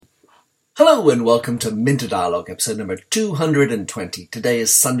Hello and welcome to Minter Dialogue, episode number 220. Today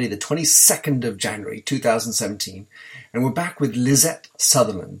is Sunday, the 22nd of January, 2017, and we're back with Lisette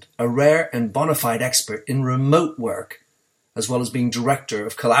Sutherland, a rare and bona fide expert in remote work, as well as being director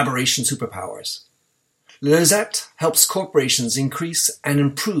of Collaboration Superpowers. Lisette helps corporations increase and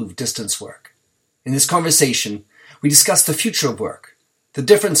improve distance work. In this conversation, we discuss the future of work, the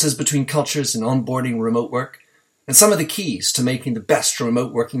differences between cultures in onboarding remote work, and some of the keys to making the best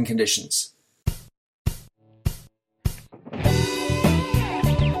remote working conditions.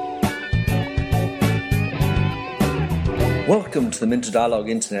 Welcome to the Minter Dialogue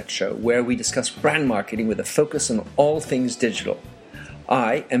Internet Show, where we discuss brand marketing with a focus on all things digital.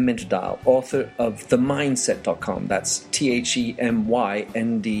 I am Minter Dial, author of TheMyndset.com, that's TheMyndset,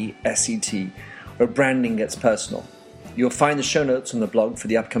 where branding gets personal. You'll find the show notes on the blog for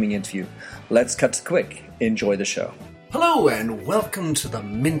the upcoming interview. Let's cut to the quick. Enjoy the show. Hello and welcome to the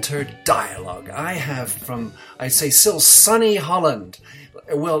Minter Dialogue. I have from, I'd say, still sunny Holland,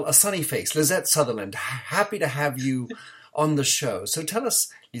 well, a sunny face, Lisette Sutherland. Happy to have you on the show. So tell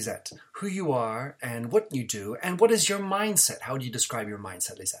us, Lisette, who you are and what you do and what is your mindset? How would you describe your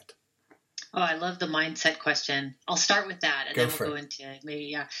mindset, Lisette? Oh, I love the mindset question. I'll start with that and then we'll go into maybe,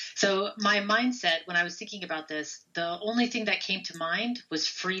 yeah. So my mindset, when I was thinking about this, the only thing that came to mind was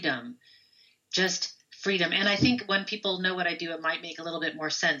freedom. Just freedom. And I think when people know what I do, it might make a little bit more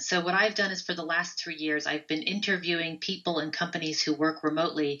sense. So what I've done is for the last 3 years, I've been interviewing people and companies who work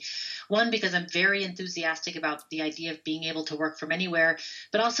remotely. One, because I'm very enthusiastic about the idea of being able to work from anywhere,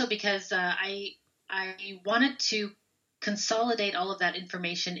 but also because I wanted to consolidate all of that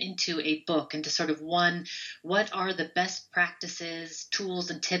information into a book, into sort of one, what are the best practices, tools,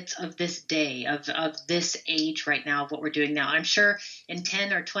 and tips of this day, of this age right now, of what we're doing now. I'm sure in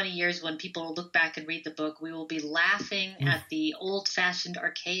 10 or 20 years when people look back and read the book, we will be laughing at the old-fashioned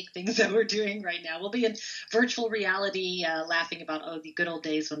archaic things that we're doing right now. We'll be in virtual reality laughing about, the good old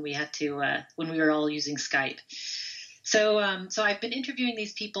days when we had to, when we were all using Skype. So I've been interviewing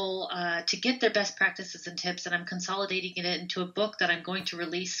these people to get their best practices and tips, and I'm consolidating it into a book that I'm going to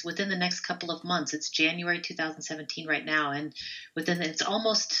release within the next couple of months. It's January 2017 right now, and it's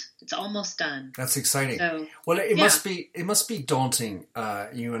almost done. That's exciting. So, well, it must be daunting.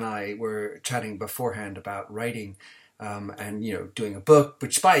 You and I were chatting beforehand about writing, and doing a book,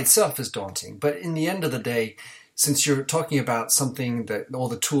 which by itself is daunting. But in the end of the day, since you're talking about something that all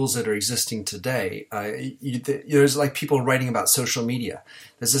the tools that are existing today, there's like people writing about social media.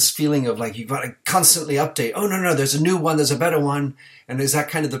 There's this feeling of like you've got to constantly update. Oh, no, there's a new one, there's a better one. And is that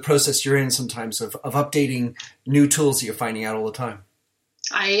kind of the process you're in sometimes of updating new tools that you're finding out all the time?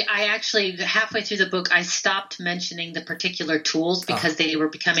 I actually, halfway through the book, I stopped mentioning the particular tools because they were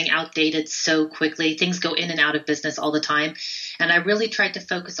becoming outdated so quickly. Things go in and out of business all the time. And I really tried to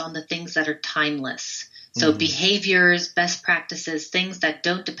focus on the things that are timeless. So behaviors, best practices, things that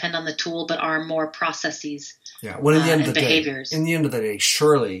don't depend on the tool but are more processes. Yeah. Well, in the end of the behaviors. Day, in the end of the day,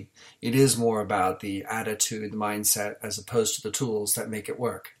 surely it is more about the attitude, the mindset, as opposed to the tools that make it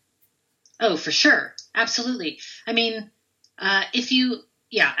work. Oh, for sure. Absolutely. I mean,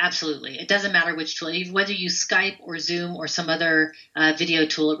 yeah, absolutely. It doesn't matter which tool, whether you use Skype or Zoom or some other video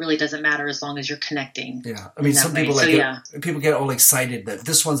tool, it really doesn't matter as long as you're connecting. Yeah. I mean, some people people get all excited that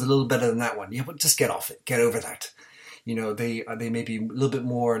this one's a little better than that one. Yeah, but just get off it. Get over that. They may be a little bit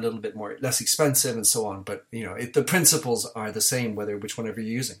more less expensive and so on, but the principles are the same which one you're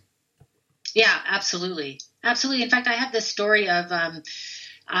using. Yeah, absolutely. Absolutely. In fact, I have this story of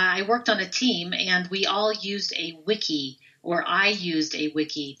I worked on a team and we all used a wiki. Or I used a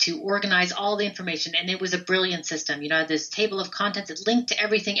wiki to organize all the information, and it was a brilliant system. This table of contents, it linked to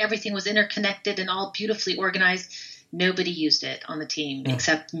everything. Everything was interconnected and all beautifully organized. Nobody used it on the team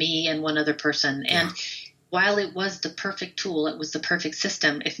except me and one other person. Yeah. And while it was the perfect tool, it was the perfect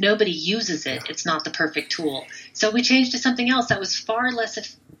system. If nobody uses it, it's not the perfect tool. So we changed to something else that was far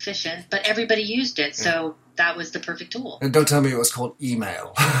less efficient, but everybody used it. So that was the perfect tool. And don't tell me it was called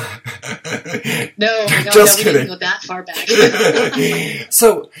email. No, we didn't go that far back.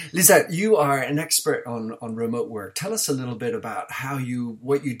 So, Lisette, you are an expert on remote work. Tell us a little bit about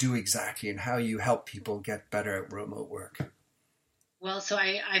what you do exactly and how you help people get better at remote work. Well, so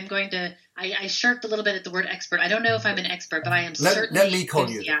I shirked a little bit at the word expert. I don't know if I'm an expert, but I am certainly Let me call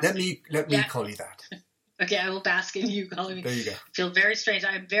you that. Let me call you that. Okay, I will bask in you calling me. There you go. I feel very strange.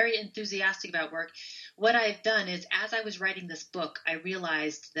 I'm very enthusiastic about work. What I've done is, as I was writing this book, I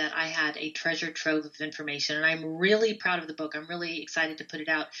realized that I had a treasure trove of information, and I'm really proud of the book. I'm really excited to put it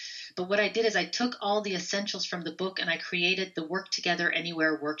out. But what I did is I took all the essentials from the book and I created the Work Together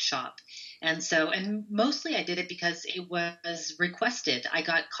Anywhere workshop. And mostly I did it because it was requested. I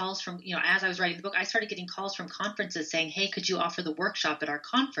got calls from, as I was writing the book, I started getting calls from conferences saying, hey, could you offer the workshop at our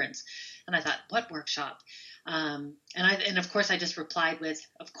conference? And I thought, what workshop? And of course I just replied with,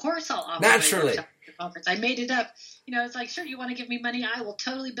 of course I'll offer naturally workshop at the conference. I made it up. It's like, sure, you want to give me money? I will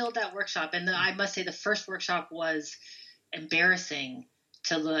totally build that workshop. And I must say the first workshop was embarrassing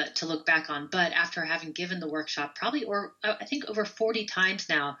to look back on. But after having given the workshop I think over 40 times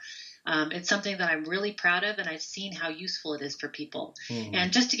now, it's something that I'm really proud of, and I've seen how useful it is for people. Mm-hmm.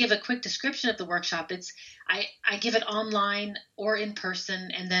 And just to give a quick description of the workshop, I give it online or in person,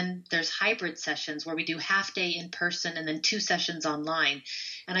 and then there's hybrid sessions where we do half day in person and then 2 sessions online.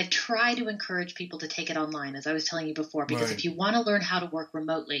 And I try to encourage people to take it online, as I was telling you before, because if you want to learn how to work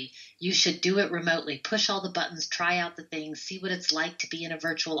remotely, you should do it remotely. Push all the buttons, try out the things, see what it's like to be in a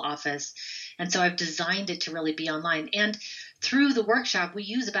virtual office. And so I've designed it to really be online. And through the workshop, we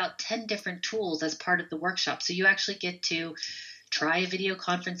use about 10 different tools as part of the workshop. So you actually get to try a video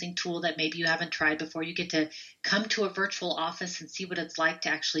conferencing tool that maybe you haven't tried before. You get to come to a virtual office and see what it's like to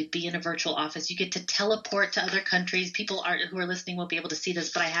actually be in a virtual office. You get to teleport to other countries. People who are listening won't be able to see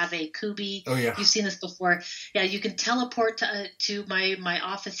this, but I have a Kubi. Oh, yeah. You've seen this before. Yeah, you can teleport to my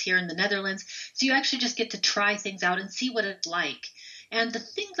office here in the Netherlands. So you actually just get to try things out and see what it's like. And the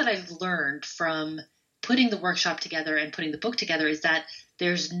thing that I've learned from putting the workshop together and putting the book together is that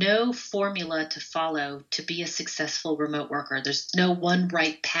there's no formula to follow to be a successful remote worker. There's no one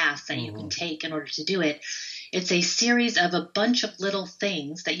right path that you can take in order to do it. It's a series of a bunch of little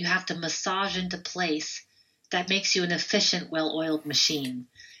things that you have to massage into place that makes you an efficient, well-oiled machine.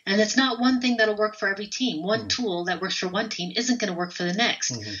 And it's not one thing that'll work for every team. One tool that works for one team isn't going to work for the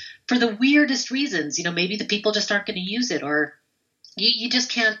next. For the weirdest reasons, maybe the people just aren't going to use it, or you just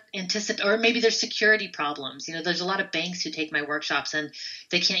can't anticipate, or maybe there's security problems. There's a lot of banks who take my workshops and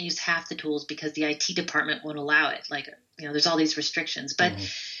they can't use half the tools because the IT department won't allow it. There's all these restrictions. But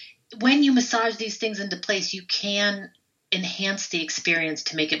when you massage these things into place, you can enhance the experience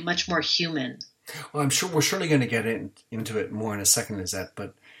to make it much more human. Well, I'm sure we're surely going to get into it more in a second, Lisette.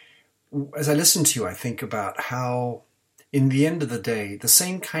 But as I listen to you, I think about how, in the end of the day, the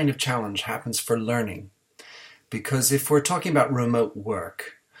same kind of challenge happens for learning. Because if we're talking about remote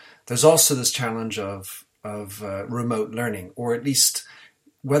work, there's also this challenge of remote learning, or at least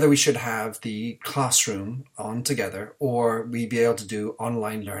whether we should have the classroom on together or we be able to do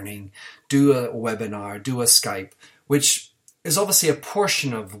online learning, do a webinar, do a Skype, which is obviously a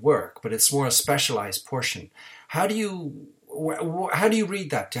portion of work, but it's more a specialized portion. How do you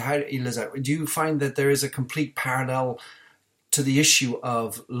read that? Lisette, do you find that there is a complete parallel to the issue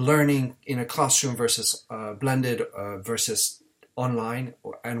of learning in a classroom versus blended versus online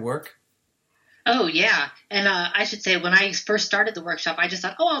and work? Oh, yeah. And I should say, when I first started the workshop, I just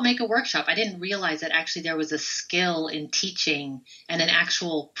thought, I'll make a workshop. I didn't realize that actually there was a skill in teaching and an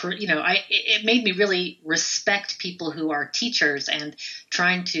actual, it made me really respect people who are teachers and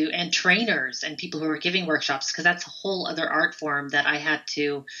and trainers and people who are giving workshops, because that's a whole other art form that I had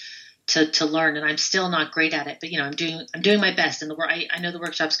to learn, and I'm still not great at it, but I'm doing my best, and I know the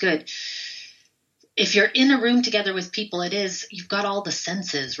workshop's good. If you're in a room together with people, you've got all the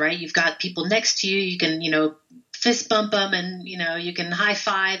senses, right? You've got people next to you. You can fist bump them, and you can high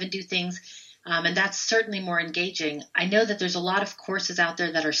five and do things, and that's certainly more engaging. I know that there's a lot of courses out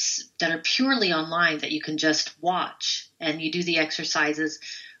there that are purely online that you can just watch, and you do the exercises.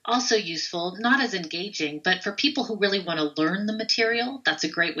 Also useful, not as engaging, but for people who really want to learn the material, that's a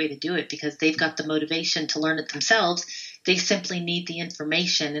great way to do it, because they've got the motivation to learn it themselves. They simply need the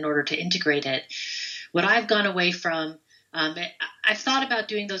information in order to integrate it. What I've gone away from, I've thought about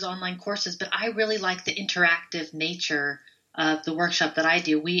doing those online courses, but I really like the interactive nature of the workshop that I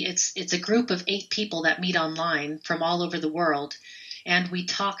do. It's a group of 8 people that meet online from all over the world, and we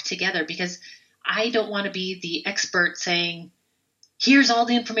talk together, because I don't want to be the expert saying, here's all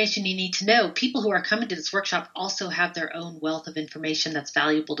the information you need to know. People who are coming to this workshop also have their own wealth of information that's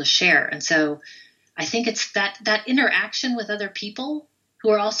valuable to share. And so I think it's that interaction with other people who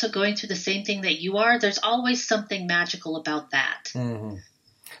are also going through the same thing that you are. There's always something magical about that. Mm-hmm.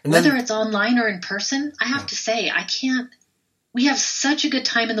 Whether it's online or in person, I have to say, we have such a good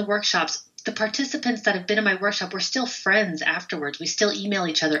time in the workshops. The participants that have been in my workshop, we're still friends afterwards. We still email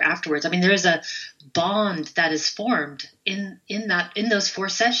each other afterwards. I mean, there's a bond that is formed in those 4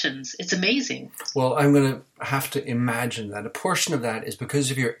 sessions. It's amazing. Well, I'm going to have to imagine that a portion of that is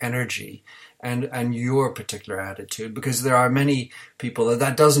because of your energy and your particular attitude, because there are many people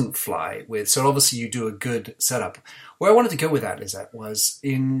that doesn't fly with. So obviously you do a good setup. Where I wanted to go with that, Lisette, was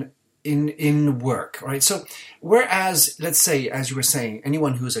in in work, right? So whereas, let's say, as you were saying,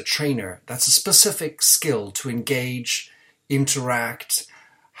 anyone who is a trainer, that's a specific skill to engage, interact,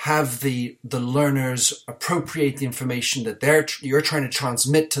 have the learners appropriate the information that you're trying to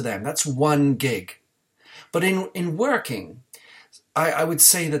transmit to them. That's one gig. But in working, I would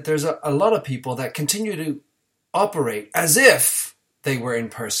say that there's a lot of people that continue to operate as if they were in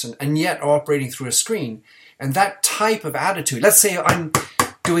person and yet are operating through a screen. And that type of attitude, let's say I'm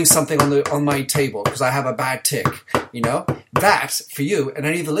doing something on my table because I have a bad tick, that for you and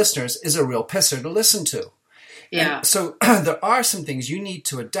any of the listeners is a real pisser to listen to. Yeah. And so there are some things you need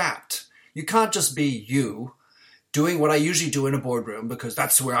to adapt. You can't just be you doing what I usually do in a boardroom because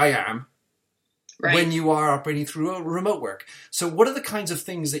that's where I am. Right. When you are operating through a remote work. So what are the kinds of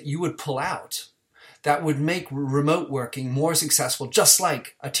things that you would pull out that would make remote working more successful, just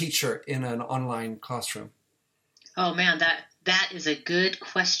like a teacher in an online classroom? Oh man, that is a good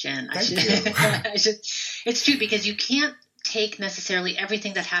question. Thank you. It's true, because you can't take necessarily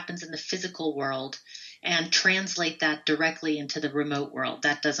everything that happens in the physical world and translate that directly into the remote world.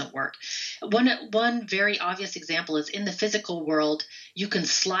 That doesn't work. One very obvious example is in the physical world, you can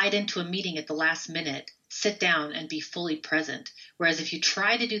slide into a meeting at the last minute, sit down and be fully present. Whereas if you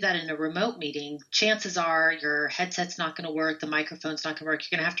try to do that in a remote meeting, chances are your headset's not going to work, the microphone's not going to work.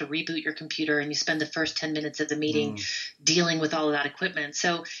 You're going to have to reboot your computer, and you spend the first 10 minutes of the meeting dealing with all of that equipment.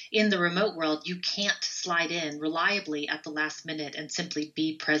 So in the remote world, you can't slide in reliably at the last minute and simply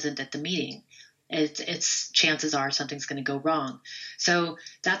be present at the meeting. It's chances are something's going to go wrong. So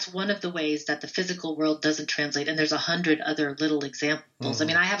that's one of the ways that the physical world doesn't translate. And there's 100 other little examples. I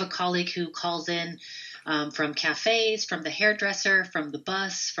mean, I have a colleague who calls in from cafes, from the hairdresser, from the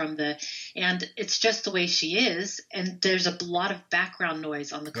bus, and it's just the way she is. And there's a lot of background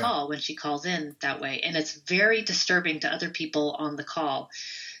noise on the call when she calls in that way. And it's very disturbing to other people on the call.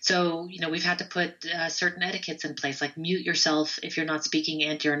 So, we've had to put certain etiquettes in place, like mute yourself if you're not speaking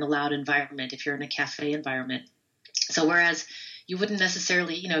and you're in a loud environment, if you're in a cafe environment. So whereas you wouldn't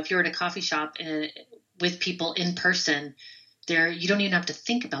necessarily, if you're at a coffee shop with people in person, you don't even have to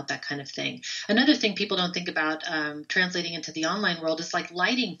think about that kind of thing. Another thing people don't think about translating into the online world is like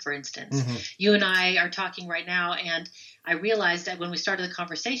lighting, for instance. Mm-hmm. You and I are talking right now, and I realized that when we started the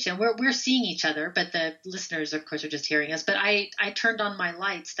conversation, we're seeing each other, but the listeners, of course, are just hearing us. But I turned on my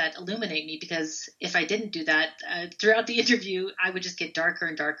lights that illuminate me, because if I didn't do that throughout the interview, I would just get darker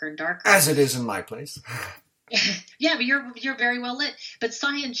and darker and darker. As it is in my place. Yeah, but you're very well lit. But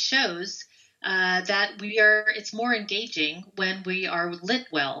science shows that it's more engaging when we are lit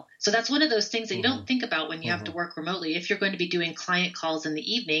well. So that's one of those things that you don't think about when you have to work remotely. If you're going to be doing client calls in the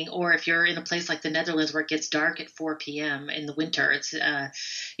evening, or if you're in a place like the Netherlands where it gets dark at 4 p.m. in the winter, it's, that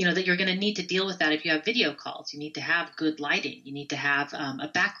you're going to need to deal with that. If you have video calls, you need to have good lighting. You need to have a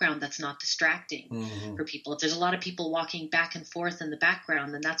background that's not distracting for people. If there's a lot of people walking back and forth in the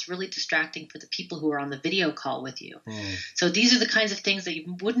background, then that's really distracting for the people who are on the video call with you. So these are the kinds of things that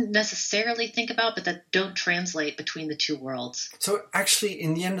you wouldn't necessarily think about, but that don't translate between the two worlds. So actually,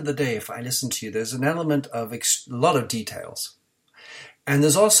 in the end of the day, if I listen to you, there's an element of a lot of details, and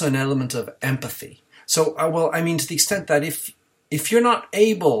there's also an element of empathy. So, to the extent that if you're not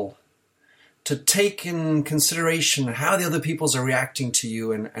able to take in consideration how the other peoples are reacting to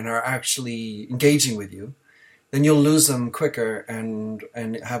you and are actually engaging with you, then you'll lose them quicker and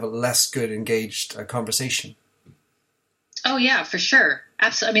have a less good engaged conversation. Oh yeah, for sure.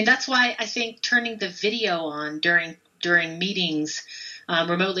 Absolutely. I mean, that's why I think turning the video on during meetings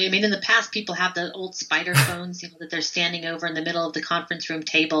remotely. I mean, in the past, people have the old spider phones, that they're standing over in the middle of the conference room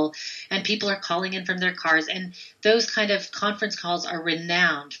table, and people are calling in from their cars. And those kind of conference calls are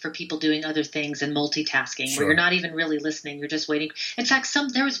renowned for people doing other things and multitasking, where you're not even really listening. You're just waiting. In fact,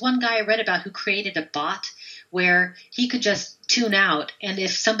 there was one guy I read about who created a bot where he could just tune out, and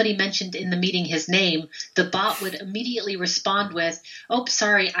if somebody mentioned in the meeting his name, the bot would immediately respond with, "Oh,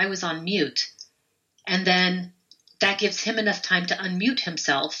 sorry, I was on mute." And then that gives him enough time to unmute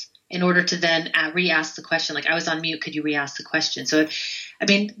himself in order to then re-ask the question. Like, "I was on mute, could you re-ask the question?" So, I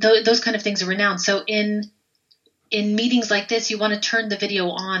mean, those kind of things are renowned. So in meetings like this, you want to turn the video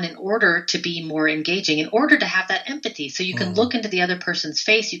on in order to be more engaging, in order to have that empathy. So you can look into the other person's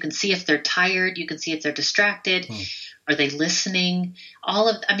face. You can see if they're tired. You can see if they're distracted. Are they listening?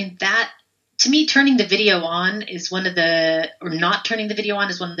 That, to me, turning the video on or not turning the video on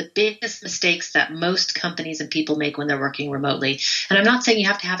is one of the biggest mistakes that most companies and people make when they're working remotely. And I'm not saying you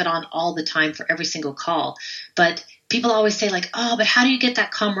have to have it on all the time for every single call, but people always say like, oh, but how do you get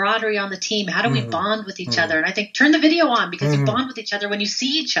that camaraderie on the team? How do we bond with each other? And I think turn the video on, because you bond with each other when you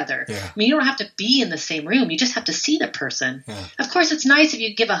see each other. Yeah. I mean, you don't have to be in the same room. You just have to see the person. Yeah. Of course, it's nice if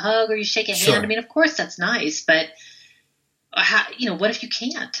you give a hug or you shake a hand. I mean, of course, that's nice. But, what if you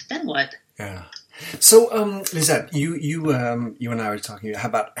can't? Then what? Yeah. So, Lisette, you and I were talking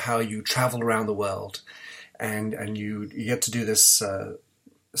about how you travel around the world, and you get to do this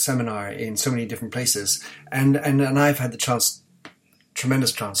seminar in so many different places, and I've had the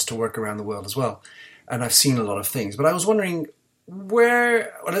tremendous chance to work around the world as well, and I've seen a lot of things. But I was wondering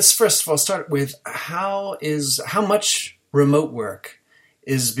let's first of all start with how much remote work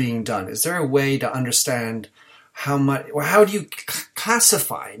is being done. Is there a way to understand how much, or how do you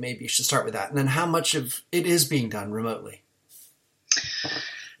classify? Maybe you should start with that, and then how much of it is being done remotely?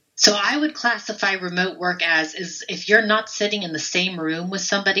 So I would classify remote work as if you're not sitting in the same room with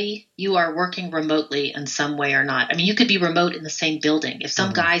somebody, you are working remotely in some way or not. I mean, you could be remote in the same building. If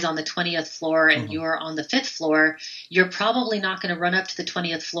some guy's on the 20th floor and you're on the 5th floor, you're probably not going to run up to the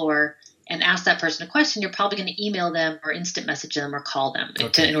 20th floor and ask that person a question. You're probably going to email them or instant message them or call them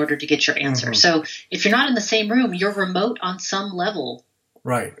in order to get your answer. So if you're not in the same room, you're remote on some level.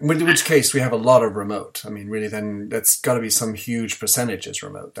 Right. In which case we have a lot of remote. I mean, really, then that's got to be some huge percentage is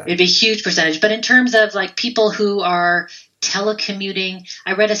remote then. It'd be a huge percentage. But in terms of like people who are telecommuting,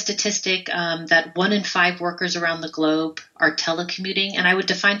 I read a statistic that 1 in 5 workers around the globe are telecommuting. And I would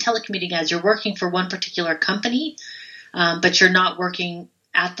define telecommuting as you're working for one particular company, but you're not working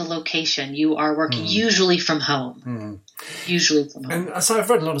at the location. You are working usually from home. Usually from home. And so I've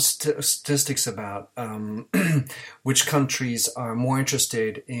read a lot of statistics about which countries are more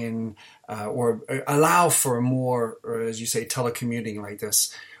interested in or allow for more, or as you say, telecommuting like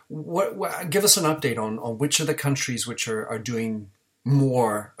this. Give us an update on which of the countries which are doing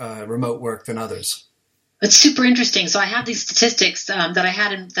more remote work than others. It's super interesting. So I have these statistics that I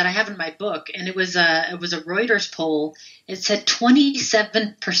have in my book, and it was a Reuters poll. It said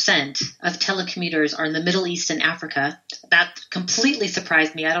 27% of telecommuters are in the Middle East and Africa. That completely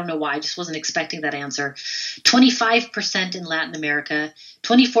surprised me. I don't know why. I just wasn't expecting that answer. 25% in Latin America,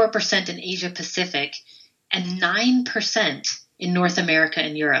 24% in Asia Pacific, and 9% in North America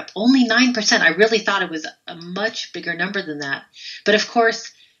and Europe. Only 9%. I really thought it was a much bigger number than that. But of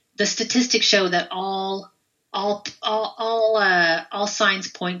course, the statistics show that all signs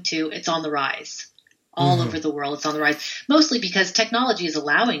point to it's on the rise. All over the world, it's on the rise. Mostly because technology is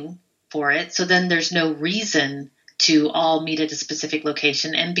allowing for it. So then there's no reason to all meet at a specific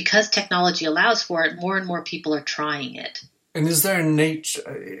location. And because technology allows for it, more and more people are trying it. And is there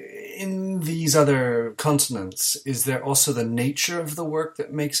in these other continents, is there also the nature of the work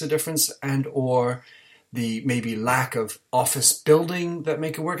that makes a difference, and or the maybe lack of office building that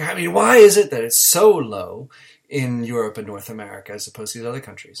make it work? I mean, why is it that it's so low in Europe and North America as opposed to these other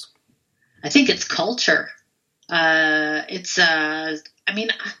countries? I think it's culture. I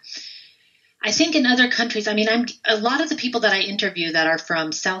think in other countries, a lot of the people that I interview that are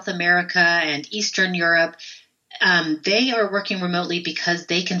from South America and Eastern Europe, they are working remotely because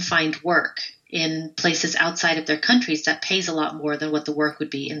they can find work in places outside of their countries that pays a lot more than what the work would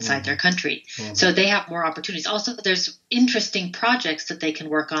be inside their country. So they have more opportunities. Also, there's interesting projects that they can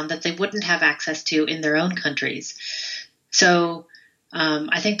work on that they wouldn't have access to in their own countries. So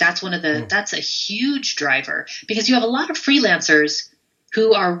I think that's that's a huge driver, because you have a lot of freelancers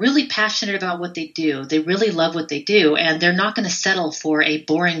who are really passionate about what they do. They really love what they do, and they're not going to settle for a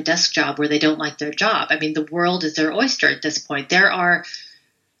boring desk job where they don't like their job. I mean, the world is their oyster at this point. There are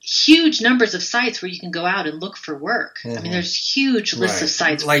huge numbers of sites where you can go out and look for work. I mean, there's huge lists of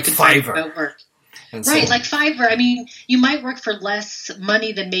sites like where you can find Fiverr. remote work. Like Fiverr. I mean, you might work for less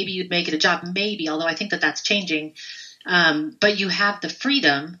money than maybe you'd make at a job, maybe, although I think that's changing. But you have the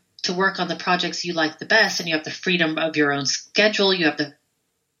freedom to work on the projects you like the best, and you have the freedom of your own schedule. You have the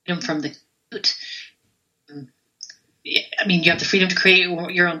freedom from the commute. You have the freedom to create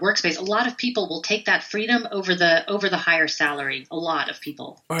your own workspace. A lot of people will take that freedom over the higher salary. A lot of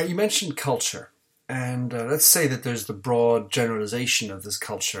people. All right, you mentioned culture, and let's say that there's the broad generalization of this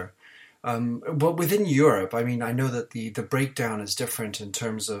culture. But within Europe, I know that the breakdown is different in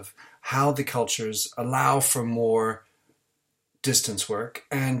terms of how the cultures allow for more distance work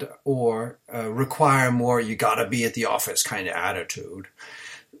and or require more you gotta be at the office kind of attitude.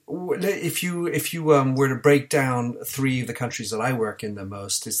 If you were to break down 3 of the countries that I work in the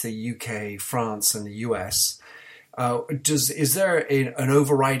most, it's the UK, France, and the US. Is there an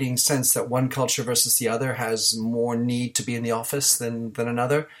overriding sense that one culture versus the other has more need to be in the office than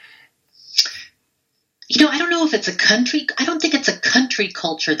another? I don't know if it's a country. I don't think it's a country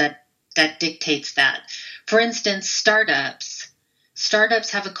culture that dictates that. for instance, startups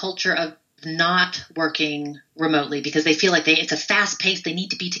have a culture of not working remotely because they feel like it's a fast pace. They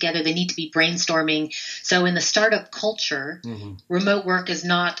need to be together. They need to be brainstorming. So in the startup culture, remote work is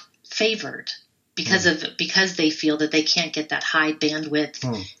not favored because they feel that they can't get that high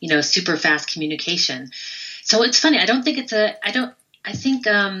bandwidth, super fast communication. So it's funny. I think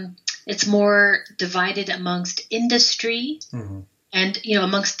it's more divided amongst industry and,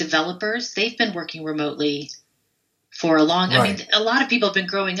 amongst developers. They've been working remotely for a long, I mean, a lot of people have been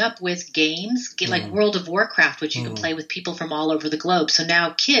growing up with games like World of Warcraft, which you can play with people from all over the globe. So now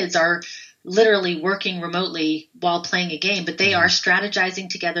kids are literally working remotely while playing a game, but they are strategizing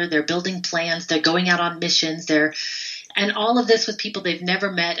together. They're building plans. They're going out on missions. And all of this with people they've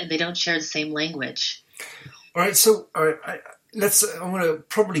never met, and they don't share the same language. All right. So I want to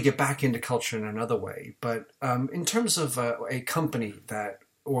probably get back into culture in another way, but in terms of a company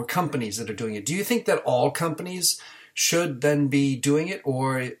or companies that are doing it, do you think that all companies should then be doing it,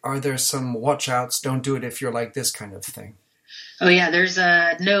 or are there some watch outs, don't do it if you're like this kind of thing? Oh yeah, there's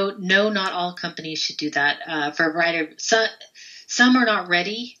no, not all companies should do that for a variety of, some are not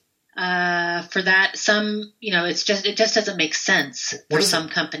ready for that. Some, it just doesn't make sense for some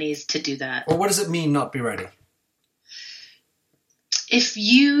companies to do that. Or what does it mean not be ready? If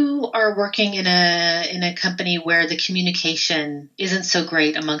you are working in a company where the communication isn't so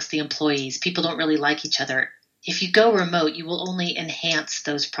great amongst the employees, people don't really like each other, if you go remote, you will only enhance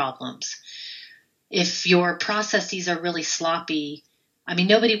those problems. If your processes are really sloppy, I mean,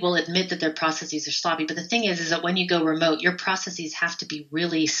 nobody will admit that their processes are sloppy, but the thing is that when you go remote, your processes have to be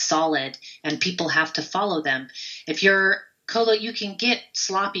really solid and people have to follow them. If you're you can get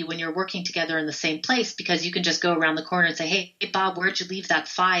sloppy when you're working together in the same place because you can just go around the corner and say, hey, Bob, where'd you leave that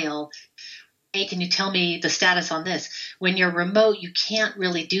file? Hey, can you tell me the status on this? When you're remote, you can't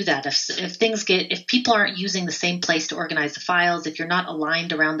really do that. If people aren't using the same place to organize the files, if you're not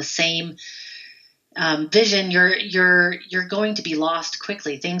aligned around the same vision, you're going to be lost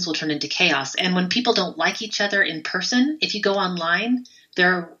quickly. Things will turn into chaos. And when people don't like each other in person, if you go online,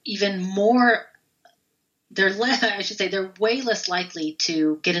 they're way less likely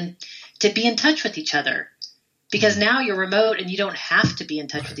to be in touch with each other. Because now you're remote and you don't have to be in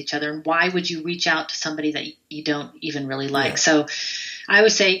touch with each other. And why would you reach out to somebody that you don't even really like? Yeah. So I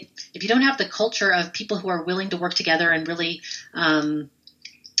would say if you don't have the culture of people who are willing to work together and really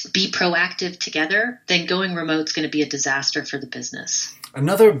be proactive together, then going remote is going to be a disaster for the business.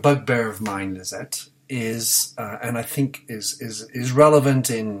 Another bugbear of mine, Lisette, is, and I think is relevant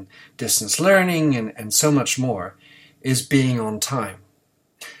in distance learning and so much more, is being on time.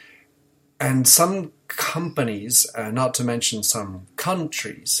 And some companies, not to mention some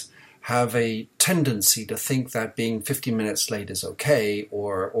countries, have a tendency to think that being 50 minutes late is okay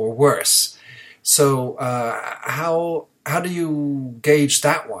or worse. So how do you gauge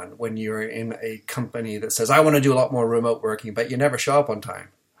that one when you're in a company that says, I want to do a lot more remote working, but you never show up on time?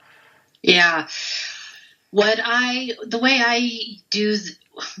 Yeah. The way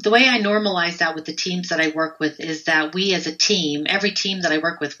I normalize that with the teams that I work with is that we as a team, every team that I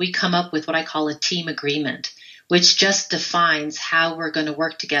work with, we come up with what I call a team agreement, which just defines how we're going to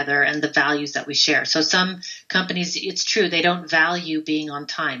work together and the values that we share. So some companies, it's true, they don't value being on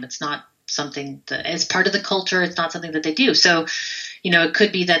time. It's not something that as part of the culture, it's not something that they do. So, it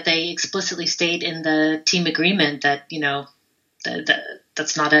could be that they explicitly state in the team agreement that,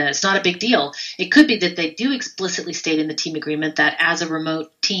 it's not a big deal. It could be that they do explicitly state in the team agreement that as a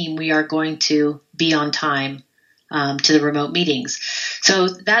remote team, we are going to be on time to the remote meetings. So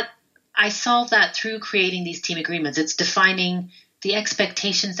that I solve that through creating these team agreements. It's defining the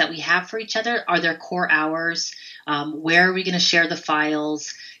expectations that we have for each other. Are there core hours? Where are we going to share the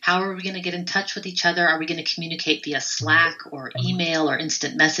files? How are we going to get in touch with each other? Are we going to communicate via Slack or email or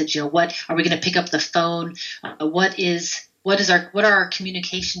instant message? What are we going to pick up the phone? What are our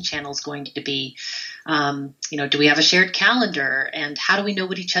communication channels going to be? Do we have a shared calendar? And how do we know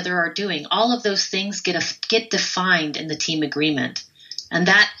what each other are doing? All of those things get defined in the team agreement. And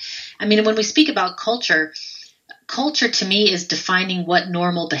when we speak about culture to me is defining what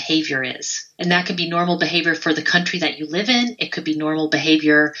normal behavior is. And that can be normal behavior for the country that you live in. It could be normal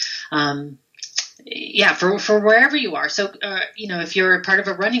behavior, for wherever you are. So, if you're part of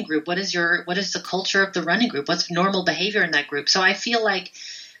a running group, what is the culture of the running group? What's normal behavior in that group? So I feel like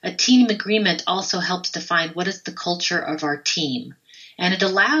a team agreement also helps define what is the culture of our team. And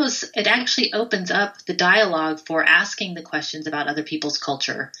it actually opens up the dialogue for asking the questions about other people's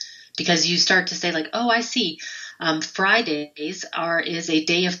culture, because you start to say like, oh, I see. Fridays is a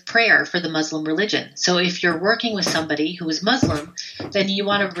day of prayer for the Muslim religion. So if you're working with somebody who is Muslim, then you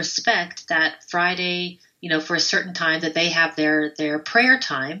want to respect that Friday for a certain time that they have their prayer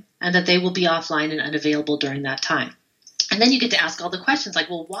time and that they will be offline and unavailable during that time. And then you get to ask all the questions like,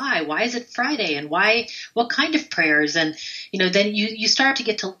 well, why? Why is it Friday? And why? What kind of prayers? And, then you start to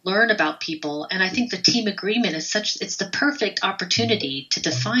get to learn about people. And I think the team agreement is it's the perfect opportunity to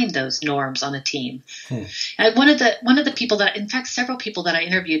define those norms on a team. And one of the people in fact, several people that I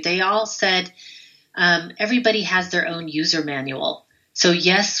interviewed, they all said everybody has their own user manual. So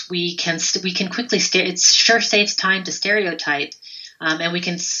yes, we can quickly it sure saves time to stereotype. And we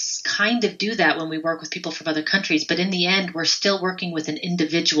can kind of do that when we work with people from other countries. But in the end, we're still working with an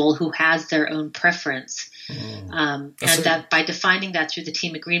individual who has their own preference. And that by defining that through the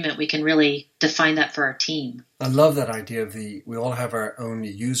team agreement, we can really define that for our team. I love that idea of we all have our own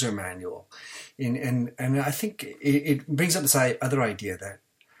user manual. And I think it brings up this other idea that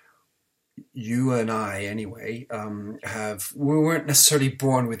you and I, anyway, we weren't necessarily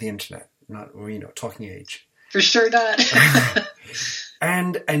born with the internet, not, talking age. For sure not.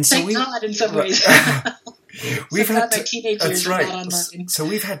 and so Thank God in some ways. We've had my teenage years that's right. not online. So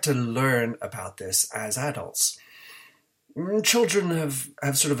we've had to learn about this as adults. Children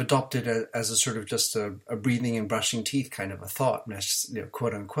have sort of adopted it as a sort of just a breathing and brushing teeth kind of a thought,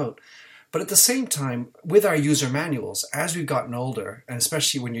 quote unquote. But at the same time, with our user manuals, as we've gotten older, and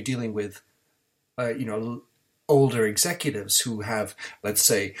especially when you're dealing with, older executives who have, let's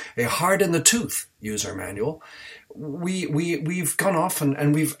say, a hard in the tooth user manual, we've gone off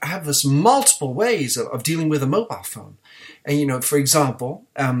and we've have this multiple ways of dealing with a mobile phone. And, for example,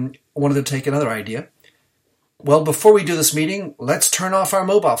 I wanted to take another idea. Well, before we do this meeting, let's turn off our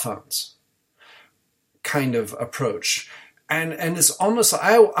mobile phones kind of approach. And it's almost,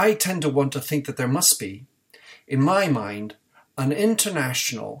 I tend to want to think that there must be, in my mind, an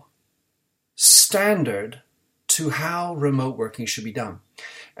international standard to how remote working should be done.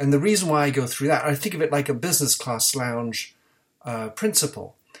 And the reason why I go through that, I think of it like a business class lounge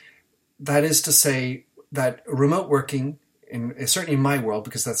principle. That is to say that remote working, certainly in my world,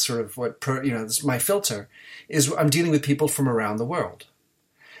 because that's sort of what, this is my filter, is I'm dealing with people from around the world.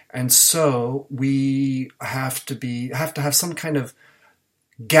 And so we have to have some kind of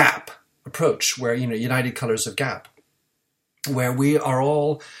gap approach where, United Colors of Gap, where we are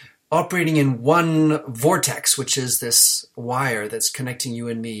all operating in one vortex, which is this wire that's connecting you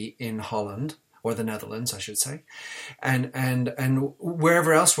and me in Holland, or the Netherlands, I should say, and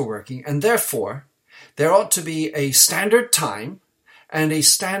wherever else we're working. And therefore, there ought to be a standard time and a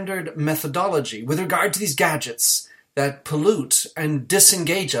standard methodology with regard to these gadgets that pollute and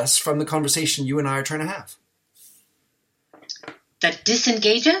disengage us from the conversation you and I are trying to have. That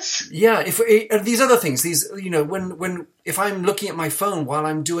disengage us? Yeah, if these other things, if I'm looking at my phone while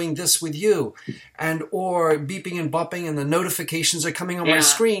I'm doing this with you, or beeping and bopping and the notifications are coming on my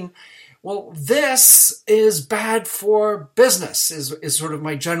screen, well, this is bad for business, is sort of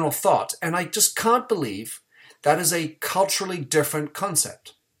my general thought. And I just can't believe that is a culturally different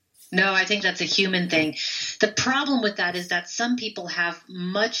concept. No, I think that's a human thing. The problem with that is that some people have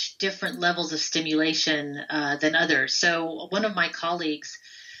much different levels of stimulation than others. So one of my colleagues,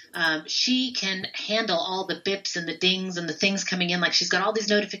 she can handle all the bips and the dings and the things coming in. Like she's got all these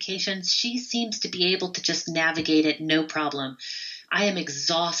notifications. She seems to be able to just navigate it, no problem. I am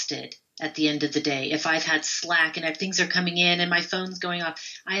exhausted at the end of the day. If I've had Slack and if things are coming in and my phone's going off,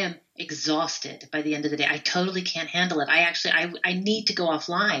 I am exhausted by the end of the day. I totally can't handle it. I need to go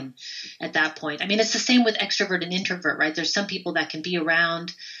offline at that point. I mean, it's the same with extrovert and introvert, right? There's some people that can be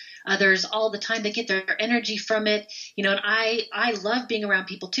around others all the time. They get their energy from it, and I love being around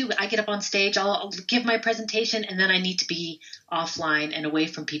people too, but I get up on stage, I'll give my presentation, and then I need to be offline and away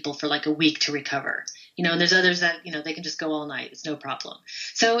from people for like a week to recover. And there's others that, they can just go all night. It's no problem.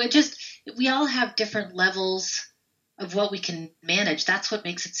 So we all have different levels of what we can manage. That's what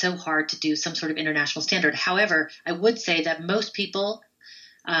makes it so hard to do some sort of international standard. However, I would say that most people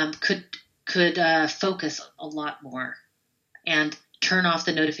could focus a lot more and turn off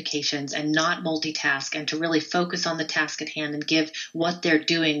the notifications and not multitask and to really focus on the task at hand and give what they're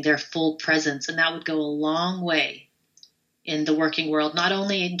doing their full presence. And that would go a long way in the working world, not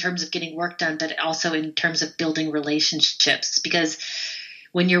only in terms of getting work done, but also in terms of building relationships. Because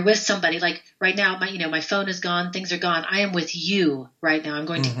when you're with somebody, like right now, my phone is gone, things are gone. I am with you right now. I'm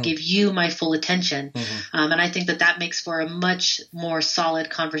going to give you my full attention. And I think that makes for a much more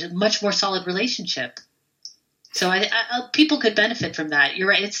solid conversation, much more solid relationship. So people could benefit from that. You're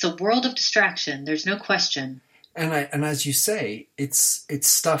right. It's the world of distraction. There's no question. And as you say, it's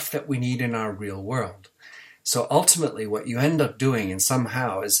stuff that we need in our real world. So ultimately, what you end up doing, and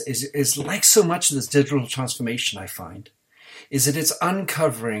somehow is like so much of this digital transformation, I find, is that it's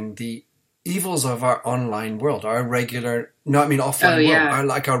uncovering the evils of our online world, our regular, offline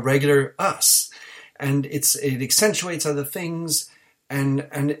world, our regular us. And it accentuates other things.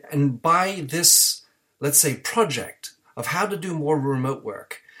 And by this, let's say, project of how to do more remote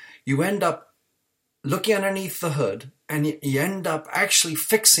work, you end up looking underneath the hood and you end up actually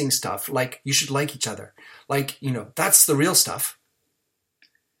fixing stuff like you should like each other. Like, that's the real stuff.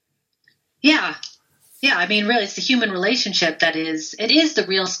 Yeah. Yeah, I mean, really, it's the human relationship it is the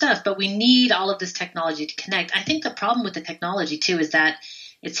real stuff, but we need all of this technology to connect. I think the problem with the technology, too, is that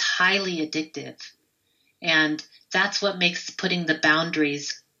it's highly addictive. And that's what makes putting the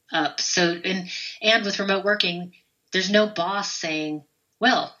boundaries up. So, and with remote working, there's no boss saying,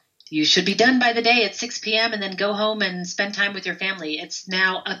 well, you should be done by the day at 6 p.m. and then go home and spend time with your family. It's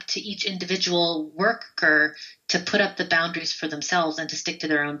now up to each individual worker to put up the boundaries for themselves and to stick to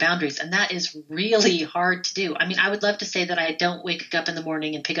their own boundaries. And that is really hard to do. I mean, I would love to say that I don't wake up in the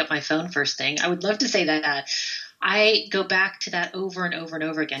morning and pick up my phone first thing. I would love to say that. I go back to that over and over and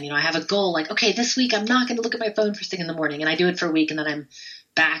over again. I have a goal like, okay, this week I'm not going to look at my phone first thing in the morning. And I do it for a week and then I'm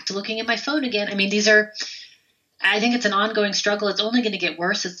back to looking at my phone again. I mean, I think it's an ongoing struggle. It's only going to get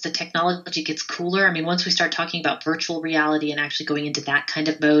worse as the technology gets cooler. I mean, once we start talking about virtual reality and actually going into that kind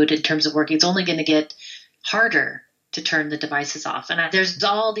of mode in terms of working, it's only going to get harder to turn the devices off. And there's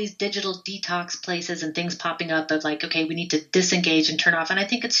all these digital detox places and things popping up of like, okay, we need to disengage and turn off. And I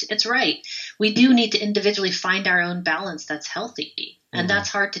think it's right. We do need to individually find our own balance that's healthy. And that's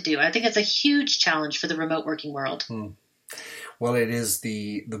hard to do. I think it's a huge challenge for the remote working world. Well, it is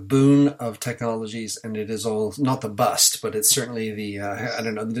the boon of technologies, and it is all not the bust, but it's certainly the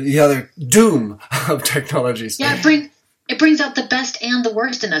other doom of technologies. Yeah, it brings out the best and the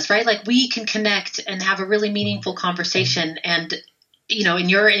worst in us, right? Like we can connect and have a really meaningful conversation, and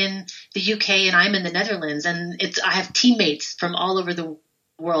and you're in the UK and I'm in the Netherlands, and I have teammates from all over the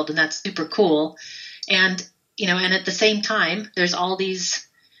world, and that's super cool. And and at the same time, there's all these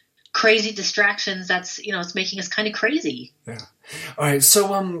crazy distractions that's it's making us kind of crazy. Yeah. All right.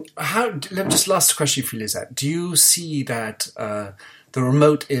 So let me just last question for you, Lisette. Do you see that the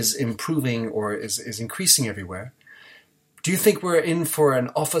remote is improving or is increasing everywhere? Do you think we're in for an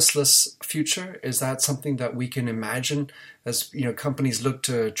officeless future? Is that something that we can imagine as companies look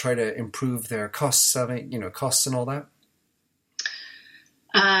to try to improve their costs and all that?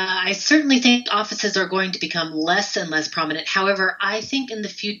 I certainly think offices are going to become less and less prominent. However, I think in the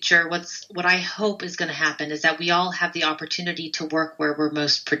future, what I hope is going to happen is that we all have the opportunity to work where we're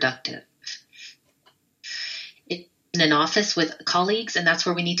most productive. In an office with colleagues, and that's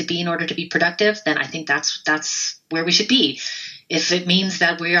where we need to be in order to be productive, then I think that's where we should be. If it means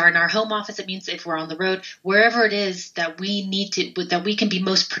that we are in our home office, it means if we're on the road, wherever it is that we can be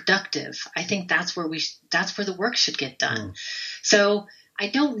most productive, I think that's where the work should get done. So I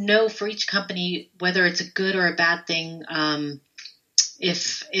don't know for each company whether it's a good or a bad thing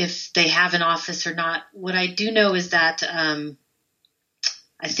if they have an office or not. What I do know is that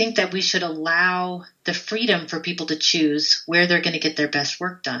I think that we should allow the freedom for people to choose where they're going to get their best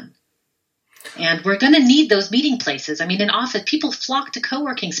work done. And we're going to need those meeting places. I mean, in office, people flock to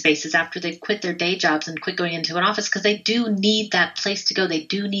co-working spaces after they've quit their day jobs and quit going into an office because they do need that place to go. They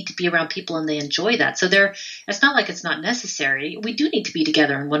do need to be around people and they enjoy that. So it's not like it's not necessary. We do need to be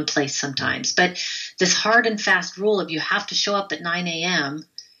together in one place sometimes. But this hard and fast rule of you have to show up at 9 a.m.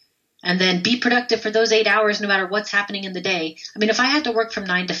 and then be productive for those 8 hours no matter what's happening in the day. I mean, if I had to work from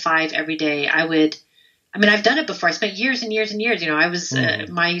 9 to 5 every day, I've done it before. I spent years and years and years. I was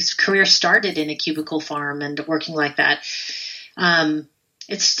my career started in a cubicle farm and working like that. I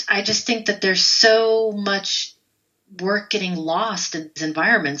just think that there's so much work getting lost in these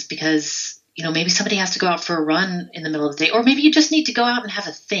environments because maybe somebody has to go out for a run in the middle of the day, or maybe you just need to go out and have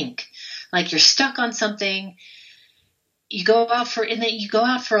a think. Like you're stuck on something. You go out for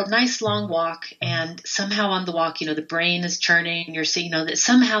a nice long walk, and somehow on the walk, the brain is churning. You're seeing, that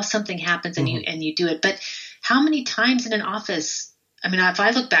somehow something happens, and you do it. But how many times in an office? I mean, if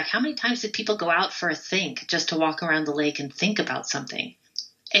I look back, how many times did people go out for a think just to walk around the lake and think about something?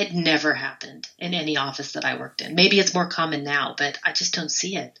 It never happened in any office that I worked in. Maybe it's more common now, but I just don't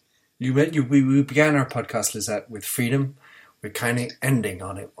see it. We began our podcast, Lisette, with freedom. We're kind of ending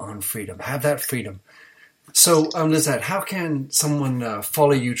on freedom. Have that freedom. So, Lisette, how can someone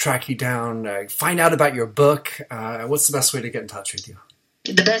follow you, track you down, find out about your book? What's the best way to get in touch with you?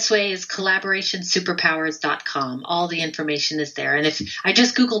 The best way is collaborationsuperpowers.com. All the information is there. And if I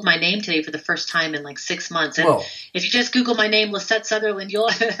just Googled my name today for the first time in like 6 months. And if you just Google my name, Lisette Sutherland,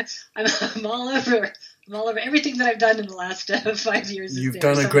 I'm all over. I'm all over everything that I've done in the last 5 years. You've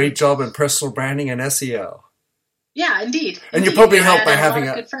done a great job in personal branding and SEO. Yeah, indeed. And you're probably helped by having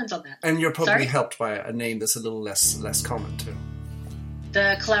good friends on that. And you're probably Sorry? helped by a name that's a little less common too.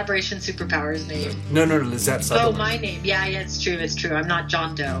 The collaboration superpowers name. No, Lisette Sutherland. Oh, my name. Yeah, it's true. I'm not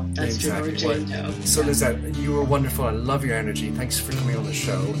John Doe. That's exactly. true. Or Jane Doe. So Lisette, you were wonderful. I love your energy. Thanks for coming on the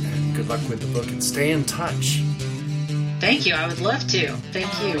show, and good luck with the book. And stay in touch. Thank you. I would love to.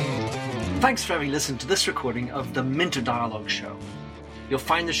 Thank you. Thanks for having listened to this recording of the Minter Dialogue Show. You'll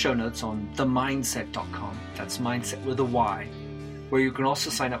find the show notes on themindset.com. That's mindset with a Y, where you can also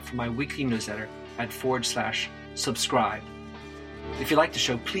sign up for my weekly newsletter at /subscribe. If you like the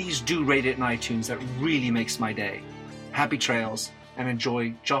show, please do rate it in iTunes. That really makes my day. Happy trails, and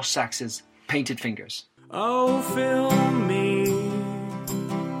enjoy Josh Sachs's Painted Fingers. Oh, fill me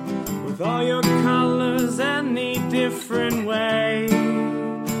with all your colors, any different way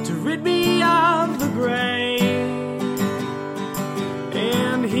to rid me of the gray,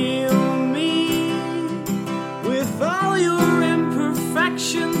 and heal me with all your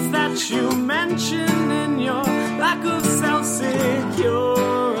imperfections that you mention in your lack of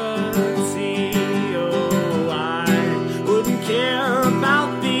self-security. Oh, I wouldn't care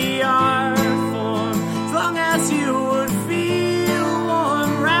about the art form as long as you would feel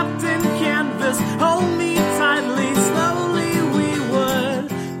warm, wrapped in canvas. Hold me tightly, slowly we would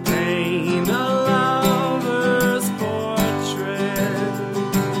paint a lover's portrait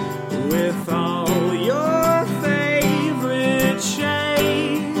with all your favorite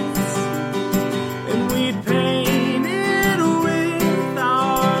shades, and we'd paint it with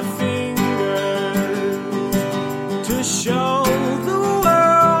our fingers to show the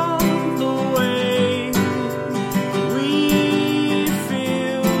world the way we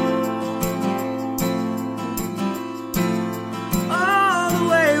feel. Oh, the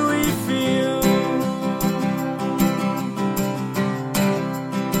way we feel.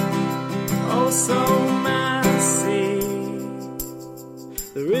 Oh, so messy.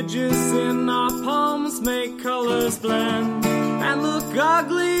 The ridges in our palms make colors blend and look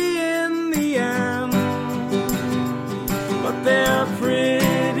ugly in the end, but they're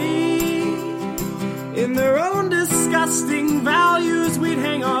pretty in their own disgusting values. We'd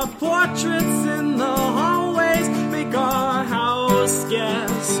hang our portraits in the hallways, make our house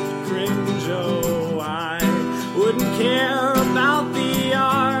guests cringe. Oh, I wouldn't care about the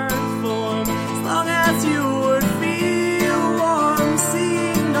art form as long as you would feel warm,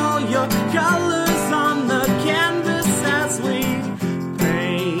 seeing all your colors on the canvas as we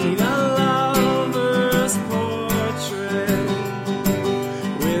paint a lover's portrait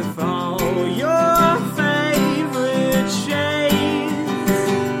with all your favorite shades,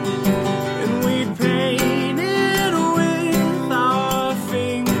 and we'd paint it with our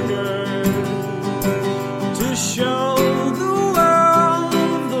fingers to show the world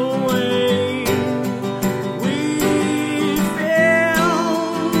the way we feel.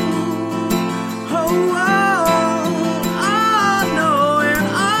 Oh, knowing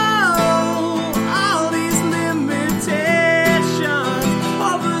all these limitations,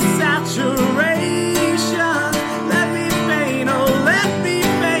 oversaturation. Let me paint, oh, let me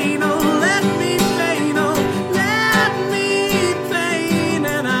paint, oh, let me paint, oh, let me paint,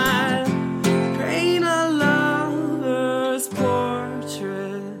 and I paint a lover's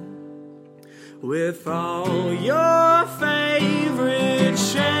portrait with all your favorite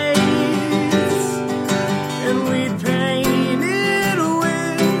shades, and we'd paint it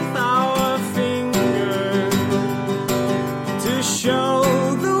with our fingers to show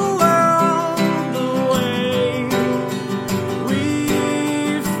the world the way we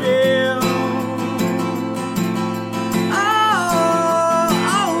feel.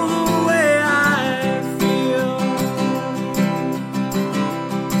 Oh, the way I feel.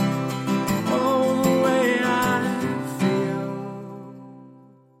 Oh, the way I feel.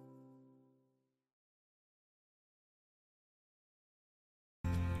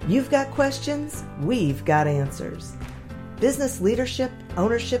 You've got questions, we've got answers. Business leadership,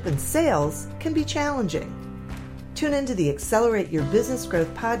 ownership, and sales can be challenging. Tune into the Accelerate Your Business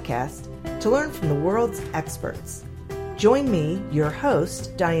Growth podcast to learn from the world's experts. Join me, your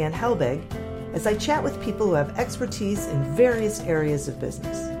host, Diane Helbig, as I chat with people who have expertise in various areas of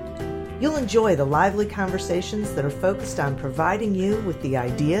business. You'll enjoy the lively conversations that are focused on providing you with the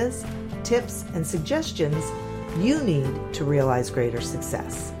ideas, tips, and suggestions you need to realize greater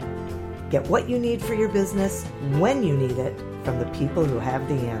success. Get what you need for your business when you need it from the people who have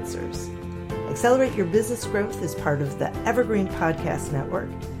the answers. Accelerate Your Business Growth is part of the Evergreen Podcast Network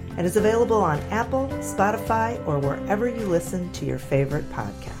and is available on Apple, Spotify, or wherever you listen to your favorite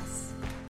podcasts.